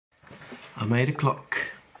I made a clock.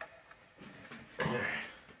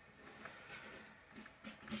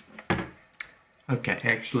 Okay,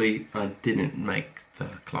 actually I didn't make the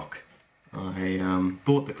clock. I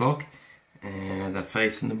bought the clock and the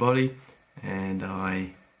face and the body, and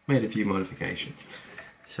I made a few modifications.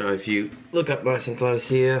 So if you look up nice and close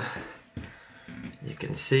here, you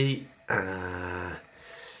can see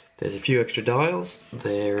there's a few extra dials.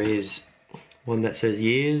 There is one that says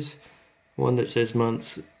years, one that says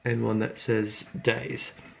months, and one that says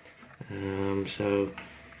days. So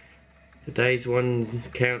the days one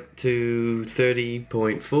count to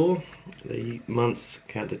 30.4, the months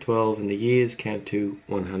count to 12, and the years count to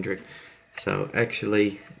 100. So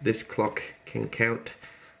actually this clock can count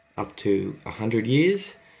up to 100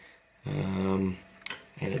 years, and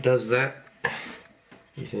it does that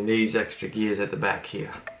using these extra gears at the back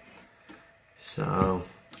here. So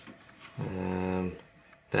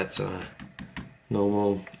that's a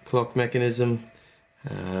normal clock mechanism,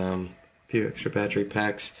 a few extra battery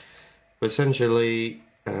packs. Essentially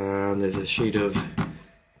there's a sheet of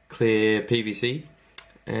clear PVC,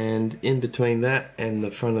 and in between that and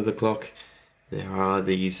the front of the clock there are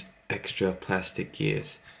these extra plastic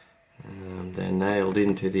gears. They're nailed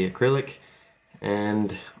into the acrylic,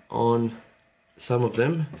 and on some of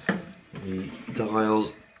them the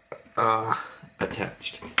dials are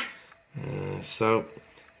attached. So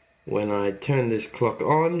when I turned this clock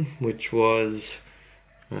on, which was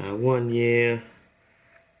 1 year,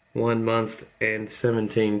 1 month and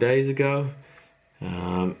 17 days ago,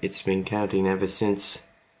 it's been counting ever since,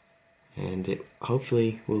 and it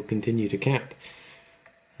hopefully will continue to count.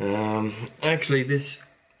 Actually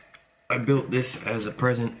I built this as a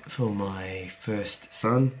present for my first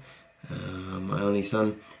son, my only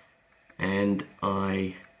son, and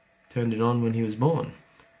I turned it on when he was born.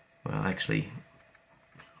 Well, actually,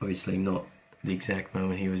 obviously not the exact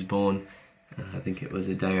moment he was born. I think it was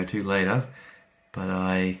a day or two later, but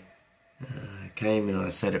I came and I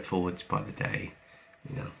set it forwards by the day,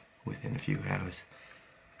 you know, within a few hours.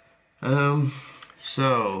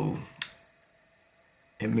 So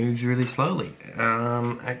it moves really slowly.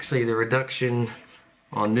 Actually, the reduction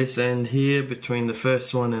on this end here between the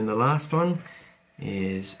first one and the last one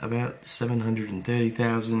is about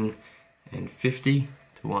 730,050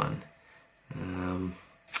 to 1.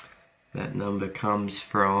 That number comes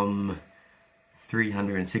from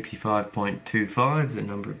 365.25, the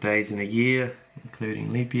number of days in a year,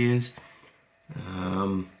 including leap years,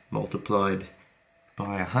 multiplied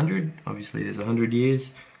by 100. Obviously there's 100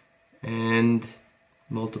 years, and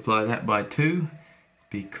multiply that by 2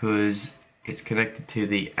 because it's connected to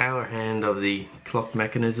the hour hand of the clock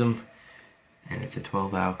mechanism, and it's a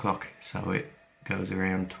 12-hour clock, so it goes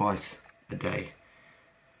around twice a day.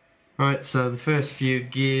 Right, so the first few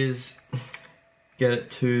gears get it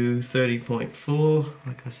to 30.4,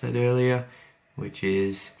 like I said earlier, which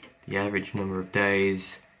is the average number of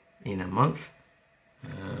days in a month.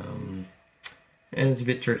 And it's a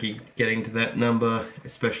bit tricky getting to that number,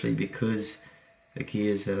 especially because the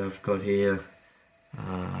gears that I've got here,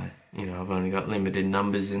 you know, I've only got limited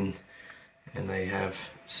numbers and they have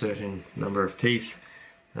certain number of teeth.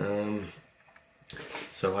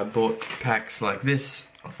 So I bought packs like this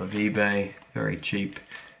off of eBay, very cheap,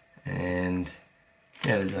 and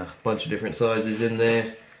yeah, there's a bunch of different sizes in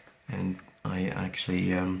there, and I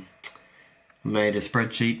actually made a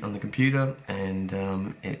spreadsheet on the computer, and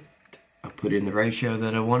I put in the ratio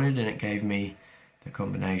that I wanted, and it gave me the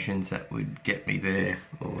combinations that would get me there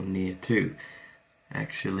or near to.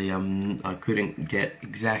 Actually, I couldn't get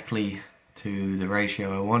exactly to the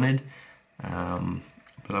ratio I wanted,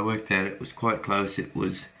 but I worked out it was quite close. It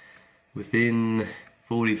was within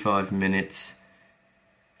 45 minutes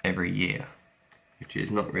every year, which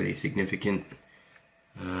is not really significant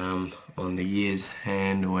on the years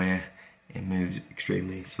hand where it moves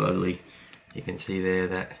extremely slowly. You can see there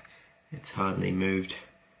that it's hardly moved,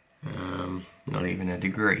 not even a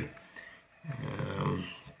degree,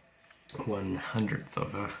 1/100th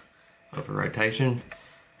of a rotation.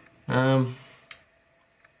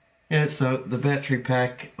 Yeah, so the battery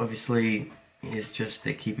pack obviously is just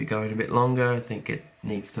to keep it going a bit longer. I think it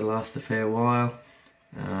needs to last a fair while,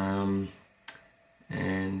 and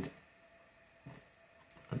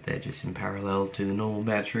they're just in parallel to the normal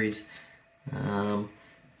batteries. I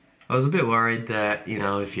was a bit worried that, you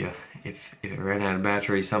know, if it ran out of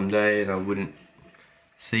battery someday and I wouldn't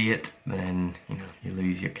see it, then, you know, you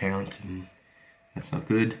lose your count, and that's not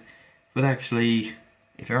good. But actually,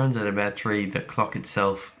 if it runs out of battery, the clock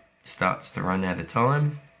itself starts to run out of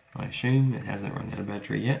time. I assume it hasn't run out of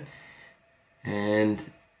battery yet,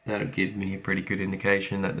 and that'll give me a pretty good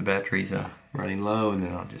indication that the batteries are running low, and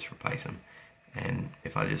then I'll just replace them. And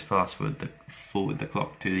if I just fast forward the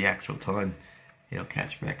clock to the actual time, it'll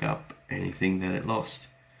catch back up anything that it lost.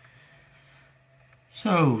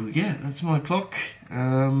 So yeah, that's my clock.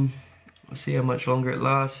 We'll see how much longer it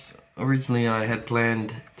lasts. Originally I had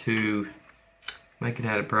planned to make it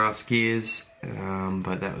out of brass gears,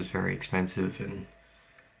 but that was very expensive, and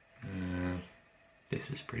this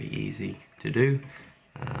is pretty easy to do.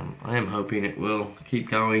 I am hoping it will keep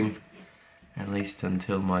going at least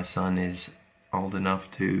until my son is old enough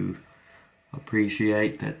to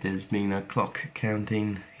appreciate that there's been a clock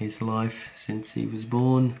counting his life since he was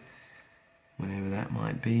born, whenever that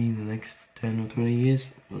might be, in the next 10 or 20 years,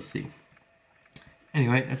 we'll see.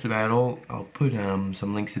 Anyway, that's about all. I'll put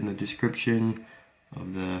some links in the description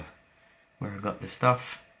of where I got the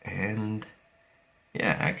stuff, and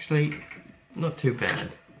yeah, actually not too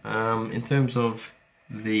bad. In terms of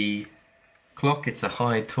the clock, it's a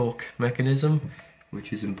high torque mechanism,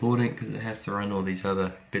 which is important because it has to run all these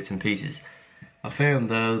other bits and pieces. I found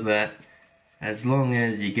though that as long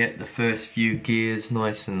as you get the first few gears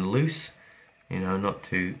nice and loose, you know, not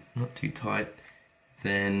too tight,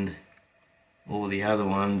 then all the other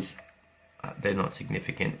ones, they're not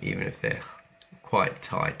significant even if they're quite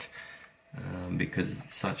tight, because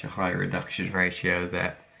it's such a high reduction ratio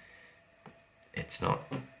that it's not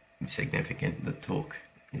significant. The torque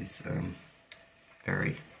is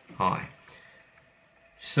very high.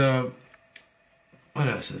 So what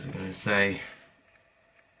else was I going to say?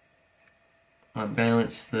 I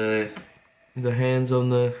balanced the hands on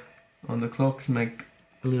the clocks, make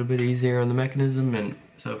a little bit easier on the mechanism, and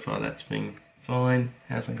so far that's been fine.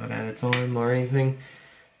 Hasn't got out of time or anything.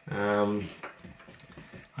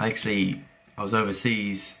 I was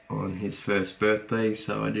overseas on his first birthday,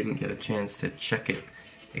 so I didn't get a chance to check it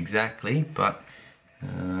exactly, but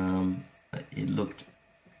it looked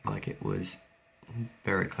like it was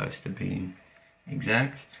very close to being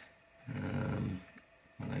exact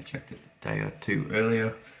when I checked it a day or two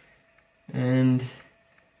earlier, and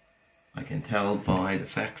I can tell by the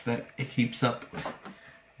fact that it keeps up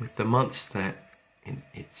with the months that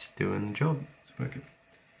it's doing the job. It's working.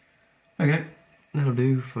 Okay, that'll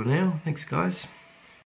do for now. Thanks guys.